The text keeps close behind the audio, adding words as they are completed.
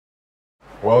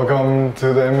Welcome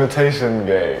to the imitation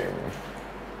game.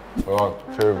 Rock,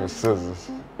 paper, scissors.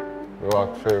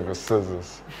 Rock, paper,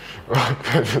 scissors. Rock,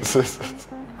 paper, scissors.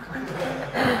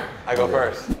 I go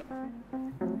first.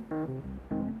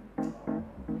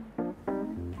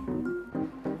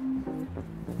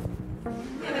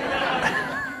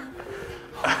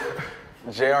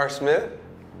 J.R. Smith.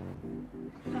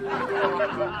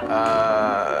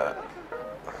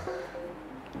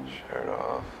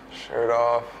 Shirt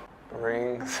off,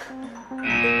 rings.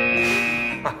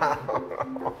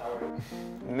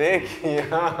 Nick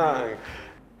Young.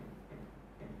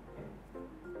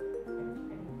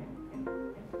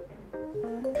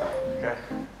 Okay.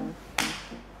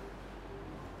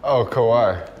 Oh,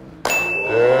 Kawhi.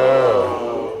 Yeah.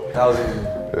 That was easy.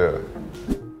 Yeah.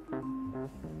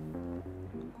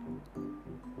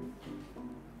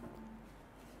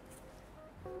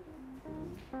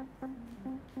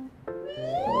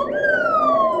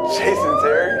 Jason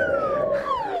Terry.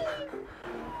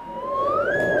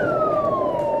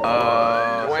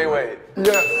 Wayne Wade.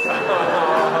 Yes. Got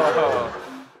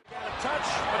a touch,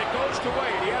 but it goes to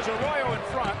Wade. He has Arroyo in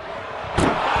front.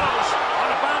 Follows on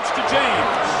a bounce to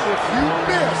James. If you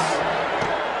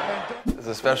miss. It's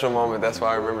a special moment. That's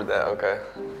why I remembered that. Okay.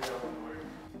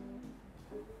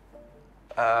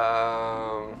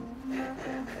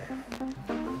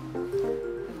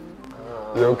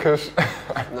 Jokic.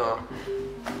 No.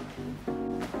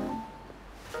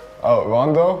 Oh,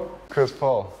 Rondo? Chris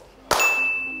Paul.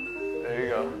 There you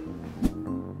go.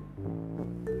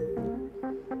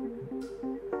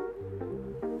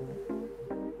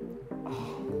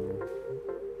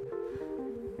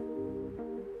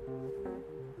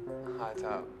 High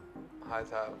top. High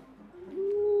top.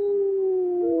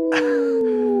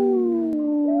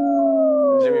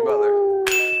 Jimmy Butler.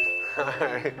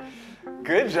 Alright.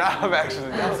 Good job,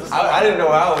 actually. I didn't know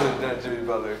I was done Jimmy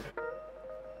Butler.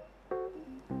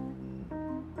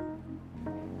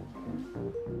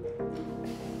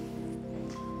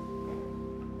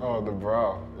 Oh, the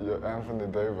brow. You're Anthony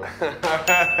Davis.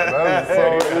 That is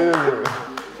so easy.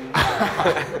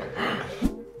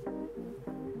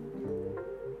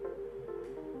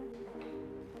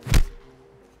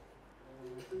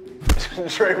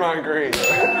 Draymond Green.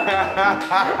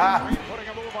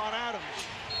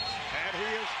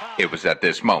 It was at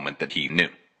this moment that he knew.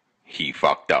 He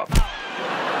fucked up.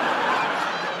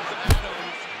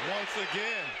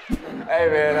 Hey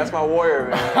man, that's my warrior,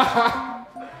 man.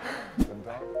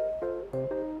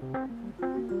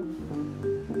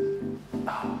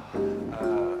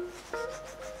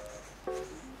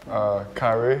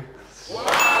 Kyrie. Too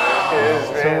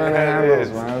many Handles,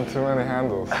 man. Too many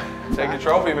handles. Take your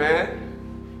trophy, man.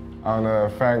 I want to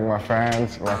thank my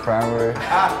fans, my family,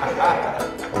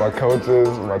 my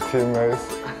coaches, my teammates.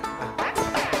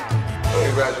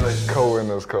 Congratulations.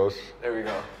 Co-winners, coach. There we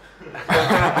go.